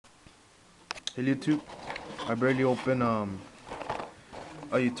Hey YouTube, I barely open a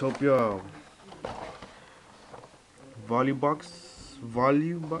Utopia value box.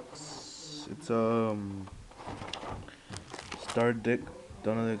 It's star deck,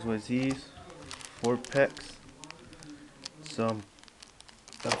 Donald XYZs, 4 packs, some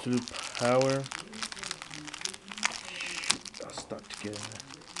absolute power. Shoot, I'll start together.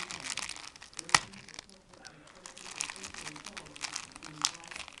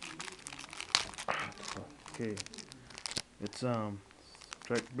 Okay, it's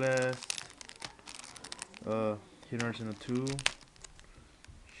Strike Blast, uh, Hidden Arsenal 2,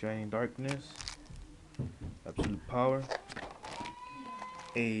 Shining Darkness, Absolute Power,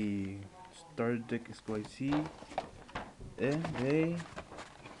 a Star Deck XYZ, and a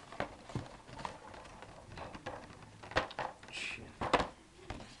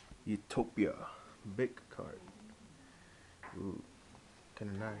Utopia big card. Ooh,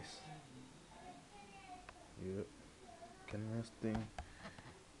 kinda nice. Yep, kinda nice thing.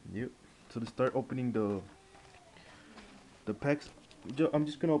 Yep. So to start opening the packs, I'm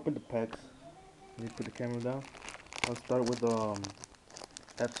just gonna open the packs. Let me put the camera down. I'll start with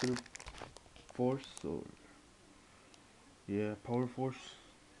Absolute Force or yeah, Power Force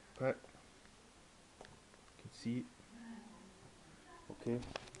pack. You can see it. Okay.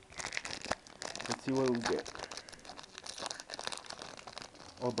 Let's see what we get.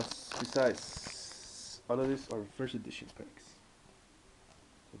 Oh, but besides, all of these are first edition packs.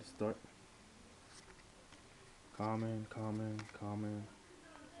 So to start, common,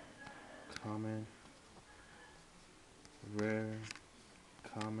 rare,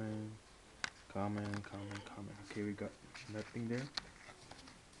 common, common. Okay, we got nothing there.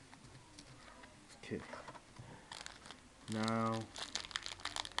 Okay, now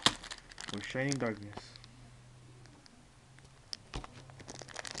we're Shining Darkness.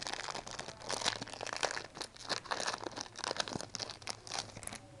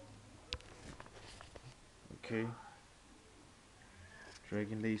 Okay,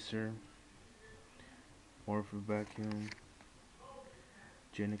 Dragon Laser, Morpher Vacuum,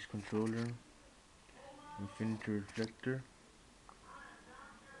 Genix Controller, Infinity Reflector,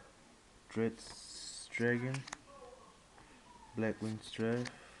 Dread's Dragon, Blackwing Strife,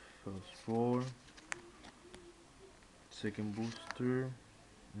 Phase 4, Second Booster,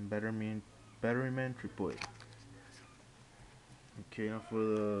 and Batteryman Triple A. Okay, now for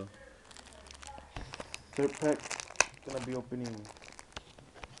the third pack, gonna be opening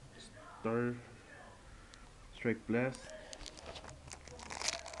Star Strike Blast,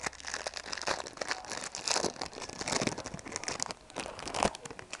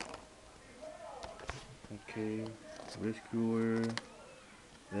 okay, Rescuer,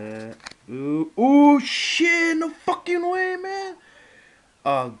 that, ooh, shit, no fucking way, man,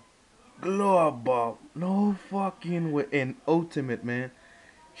 a Glow no fucking way, and Ultimate, man,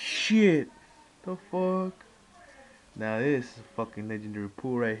 shit, the fuck, now this is a fucking legendary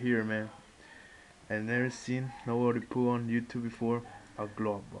pool right here, man. I've never seen nobody pull on YouTube before a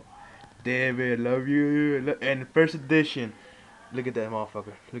Glow Ball. David, love you. And first edition. Look at that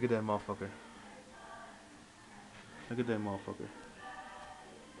motherfucker. Look at that motherfucker. Look at that motherfucker.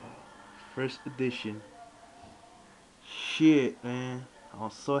 First edition. Shit, man.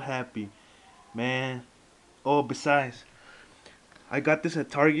 I'm so happy. Man. Oh, besides, I got this at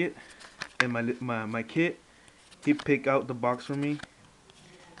Target. And my kid, he picked out the box for me.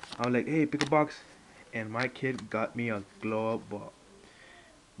 I was like, hey, pick a box. And my kid got me a glow up ball.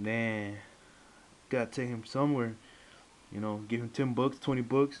 Man. Gotta take him somewhere. Give him 10 bucks, 20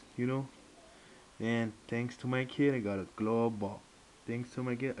 bucks, And thanks to my kid, I got a glow up ball. Thanks to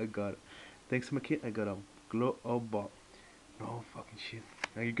my kid, I got a glow up ball. No fucking shit.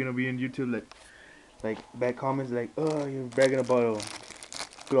 Now you're gonna be in YouTube like bad comments like, oh, you're bragging about a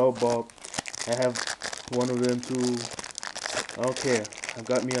glow up ball. I have one of them too. I don't care. I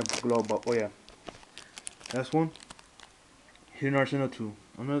got me a glow up ball. Oh yeah, last one. Hidden Arsenal 2.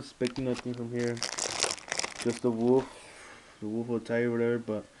 I'm not expecting nothing from here. Just the wolf will tell you whatever,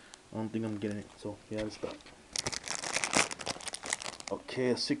 but I don't think I'm getting it. So yeah, let's start. Okay,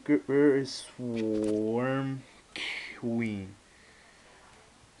 a secret rare is Worm Queen.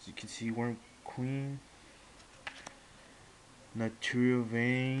 As you can see, Worm Queen, Natural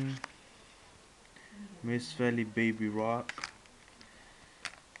Vein, Miss Valley Baby Rock,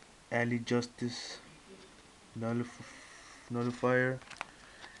 Alley Justice, Nullifier,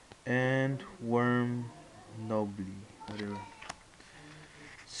 and Worm Nobly. Whatever.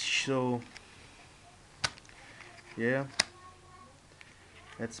 So yeah,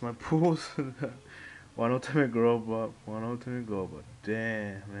 that's my pools. One ultimate grow up, one ultimate go, but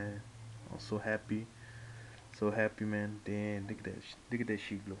damn, man. I'm so happy. So happy, man. Damn, look at that. Look at that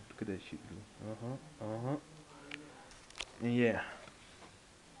sheet glow. Look at that sheet glow. Uh huh. And yeah,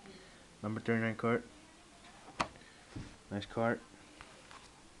 number 39 card. Nice card.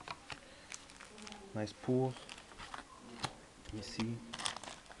 Nice pulls. Let me see.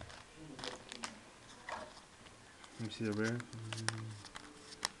 Let me see the rare.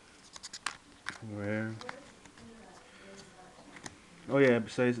 Rare. Oh yeah.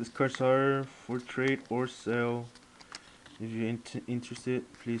 Besides, this cards are for trade or sell. If you're interested,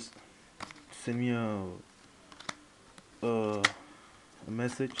 please send me uh, a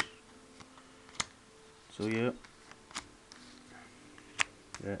message. So yeah.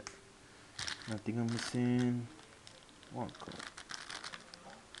 Yeah. I think I'm missing one card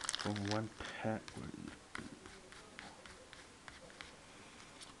from one pack.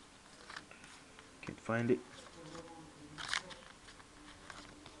 Can't find it.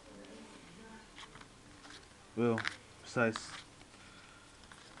 Well, besides,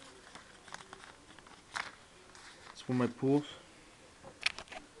 it's for my pools.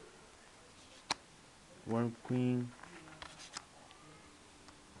 One queen.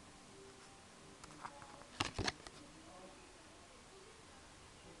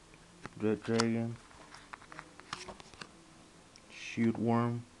 Red dragon. Shield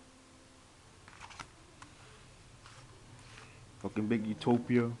worm. Fucking big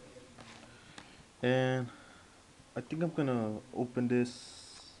utopia. And I think I'm gonna open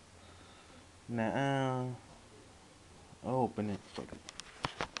this now. I'll open it. Fuck it.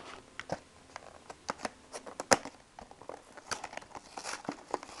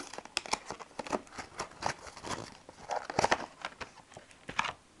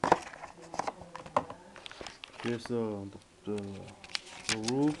 Here's the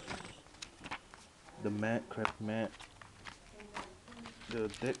rules, the mat, craft mat, the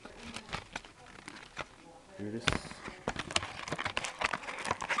deck. Here it is.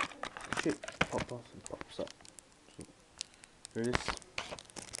 Shit, pops and pops up. So here it is.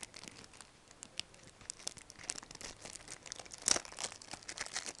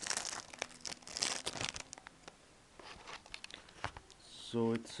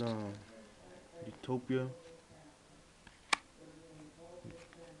 So it's Utopia,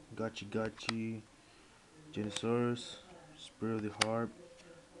 Gachi Gachi, Genosaurus, Spirit of the Harp,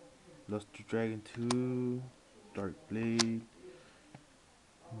 Luster Dragon 2, Dark Blade,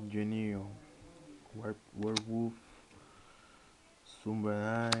 Yugioh, Werewolf,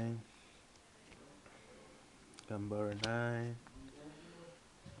 Sombra 9, Gambara 9,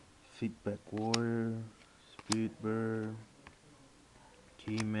 Feedback Warrior, Spirit Bird,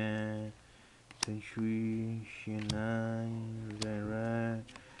 Keyman, Tenshui, Shinai, Ran Ran,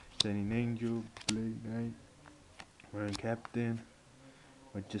 Shining Angel, Blade Knight, Iron Captain,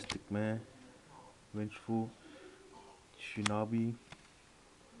 Majestic Man, Vengeful, Shinobi,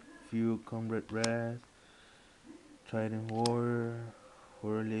 Field Comrade Raz, Trident Warrior,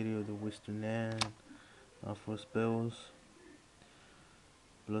 Horror Lady of the Western Land, Alpha Spells,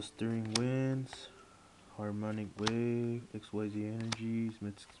 Blustering Winds, Harmonic Wave, XYZ Energies,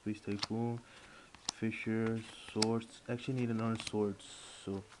 Mythic Space Typhoon, Fisher, Swords. Actually need another swords.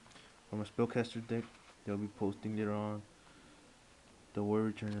 So for my spellcaster deck, they'll be posting later on. The Warrior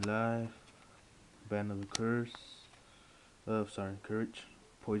Return Alive, Band of the Curse, Courage,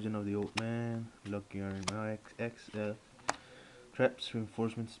 Poison of the Old Man, Lucky Iron XL, Traps,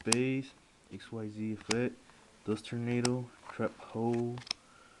 Reinforcement Space, XYZ Effect, Dust Tornado, Trap Hole,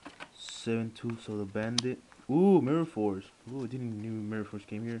 7-2, so the Bandit. Ooh, Mirror Force. Ooh, I didn't even know Mirror Force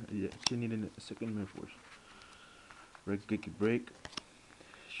came here. Yeah, actually needed a second Mirror Force. Red Gecky Break,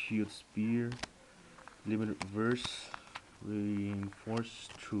 Shield Spear, Limited Verse,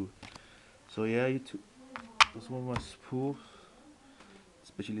 Reinforced Truth. So yeah, that's one of my spools.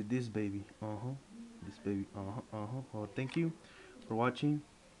 Especially this baby. This baby. Well, thank you for watching.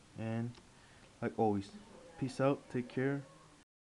 And like always, peace out. Take care.